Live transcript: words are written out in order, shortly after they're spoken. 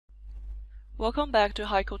Welcome back to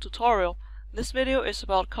HiCode tutorial. This video is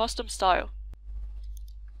about custom style.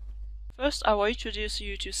 First, I will introduce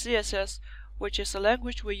you to CSS, which is the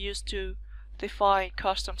language we use to define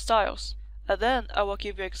custom styles. And then I will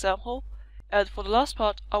give you an example. And for the last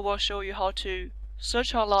part, I will show you how to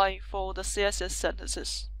search online for the CSS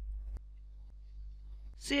sentences.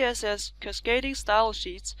 CSS Cascading Style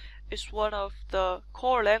Sheets is one of the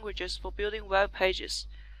core languages for building web pages.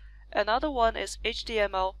 Another one is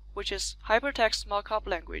HTML, which is Hypertext Markup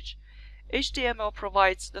Language. HTML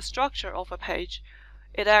provides the structure of a page.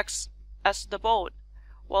 It acts as the bone,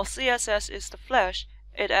 while CSS is the flesh.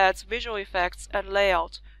 It adds visual effects and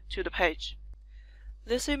layout to the page.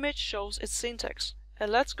 This image shows its syntax, and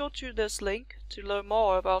let's go to this link to learn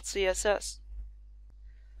more about CSS.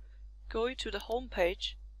 Going to the home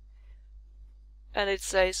page, and it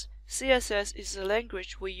says CSS is the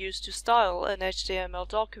language we use to style an HTML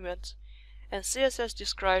document, and CSS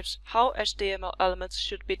describes how HTML elements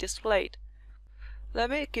should be displayed. Let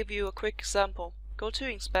me give you a quick example. Go to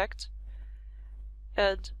Inspect,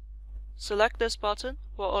 and select this button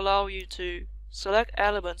will allow you to select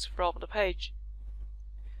elements from the page.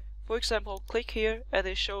 For example, click here and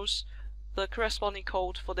it shows the corresponding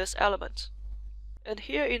code for this element. And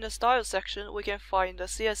here in the Style section we can find the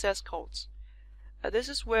CSS codes. And this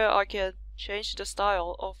is where I can change the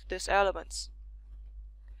style of these elements.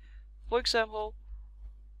 For example,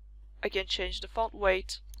 I can change the font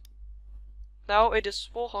weight. Now it is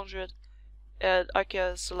 400, and I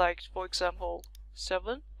can select, for example,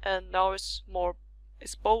 7, and now it's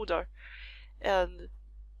bolder. And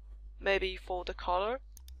maybe for the color,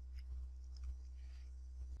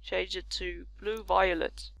 change it to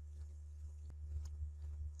blue-violet.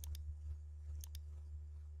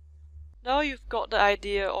 Now you've got the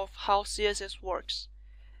idea of how CSS works.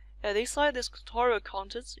 And inside this tutorial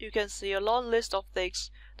contents, you can see a long list of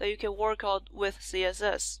things that you can work on with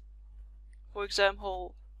CSS. For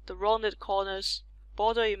example, the rounded corners,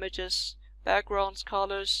 border images, backgrounds,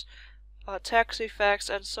 colors, text effects,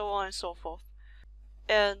 and so on and so forth.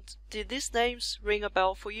 And did these names ring a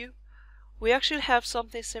bell for you? We actually have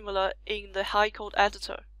something similar in the HiCode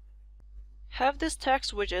editor. Have this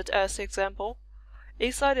text widget as an example.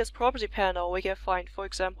 Inside this property panel, we can find, for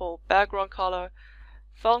example, background color,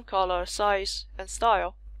 font color, size, and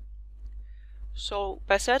style. So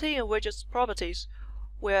by setting a widget's properties,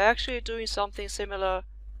 we are actually doing something similar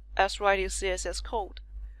as writing CSS code.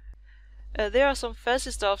 And there are some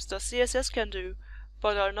fancy stuff that CSS can do,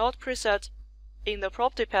 but are not preset in the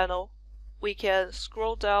property panel. We can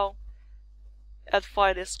scroll down and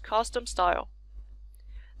find this custom style.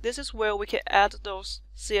 This is where we can add those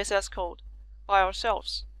CSS code by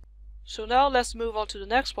ourselves. So now let's move on to the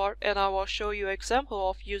next part, and I will show you an example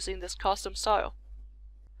of using this custom style.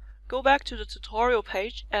 Go back to the tutorial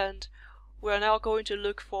page, and we are now going to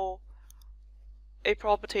look for a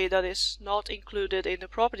property that is not included in the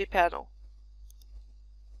property panel.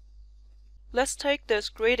 Let's take this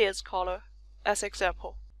gradients color as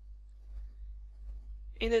example.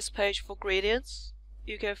 In this page for gradients,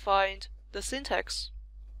 you can find the syntax.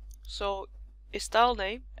 So its style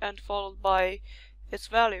name and followed by its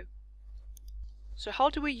value. So how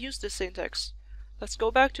do we use this syntax? Let's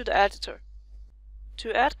go back to the editor.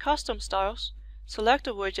 To add custom styles, select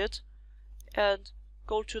a widget and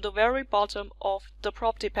go to the very bottom of the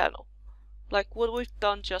property panel, like what we've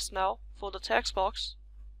done just now for the text box.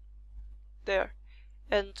 There.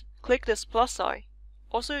 And click this plus sign.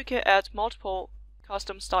 Also, you can add multiple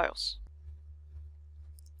custom styles.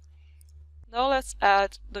 Now let's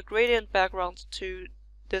add the gradient background to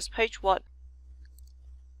this page 1.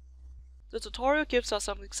 The tutorial gives us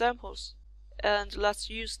some examples, and let's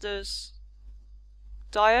use this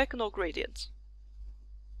diagonal gradient.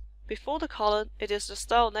 Before the column, it is the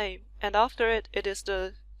style name, and after it, it is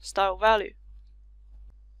the style value.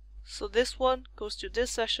 So this one goes to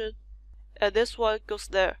this section, and this one goes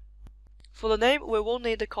there. For the name, we won't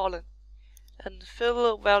need the column, and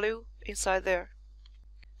fill the value inside there.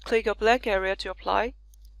 Click a blank area to apply,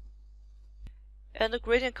 and the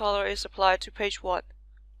gradient color is applied to page 1.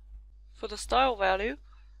 For the style value,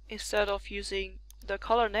 instead of using the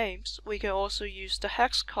color names, we can also use the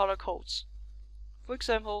hex color codes. For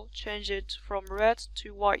example, change it from red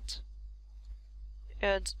to white.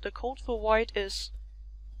 And the code for white is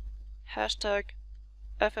 #FFFFFF,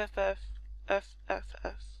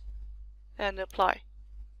 and apply.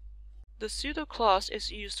 The pseudo class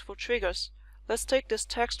is used for triggers. Let's take this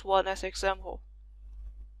text one as an example.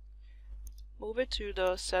 Move it to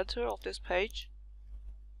the center of this page.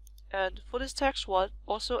 And for this text one,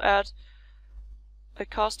 also add a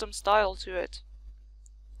custom style to it.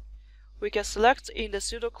 We can select in the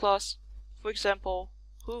pseudo class For example,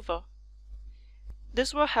 Hoover.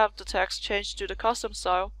 This will have the text change to the custom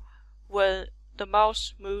style when the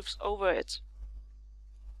mouse moves over it.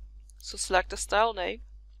 So select the style name.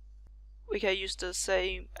 We can use the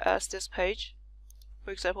same as this page.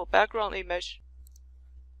 For example, background image.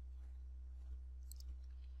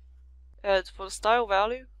 And for the style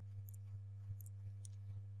value,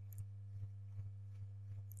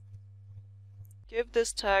 give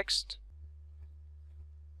this text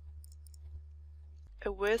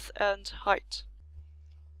a width and height.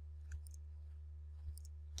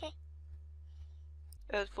 Okay.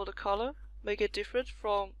 And for the color, make it different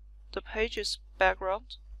from the page's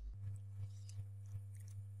background.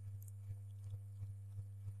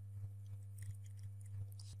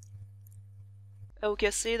 And we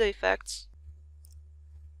can see the effects.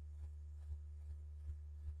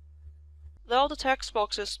 Now the text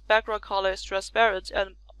box's background color is transparent,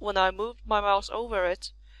 and when I move my mouse over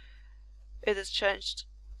it, it is changed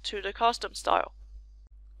to the custom style.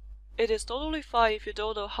 It is totally fine if you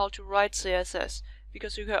don't know how to write CSS,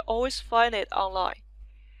 because you can always find it online.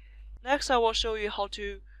 Next, I will show you how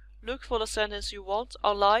to look for the sentence you want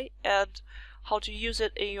online and how to use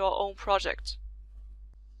it in your own project.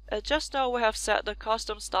 And just now we have set the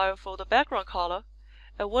custom style for the background color.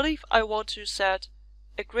 And what if I want to set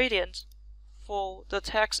a gradient for the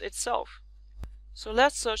text itself? So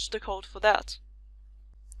let's search the code for that.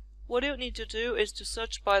 What you need to do is to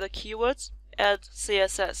search by the keywords and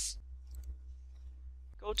CSS.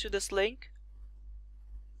 Go to this link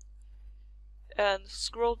and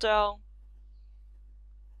scroll down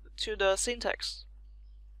to the syntax.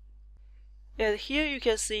 And here you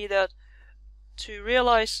can see that to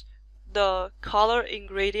realize the color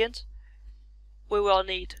ingredient, we will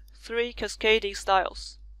need 3 cascading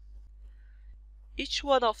styles. Each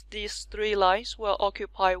one of these 3 lines will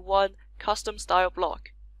occupy 1 custom style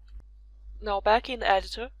block. Now back in the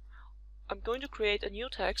editor, I'm going to create a new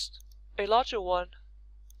text, a larger one,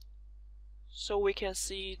 so we can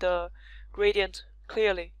see the gradient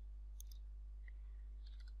clearly.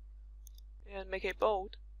 And make it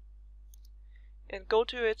bold. And go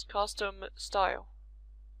to its custom style.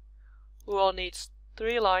 We will need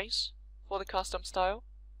 3 lines for the custom style.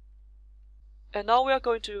 And now we are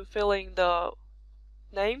going to fill in the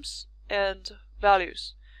names and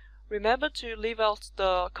values. Remember to leave out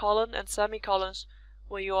the colon and semicolons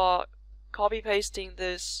when you are copy-pasting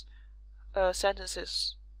these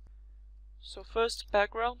sentences. So first,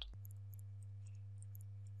 background.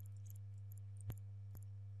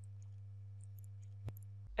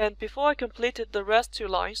 And before I completed the rest 2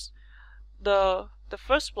 lines, the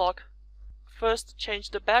first block first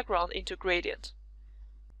changed the background into gradient.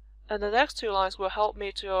 And the next 2 lines will help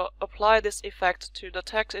me to apply this effect to the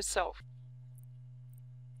text itself.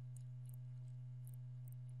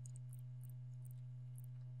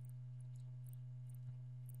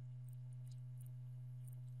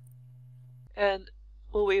 And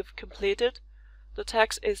when we've completed, the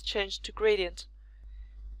text is changed to gradient.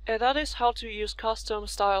 And that is how to use custom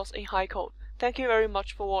styles in HiCode. Thank you very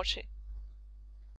much for watching.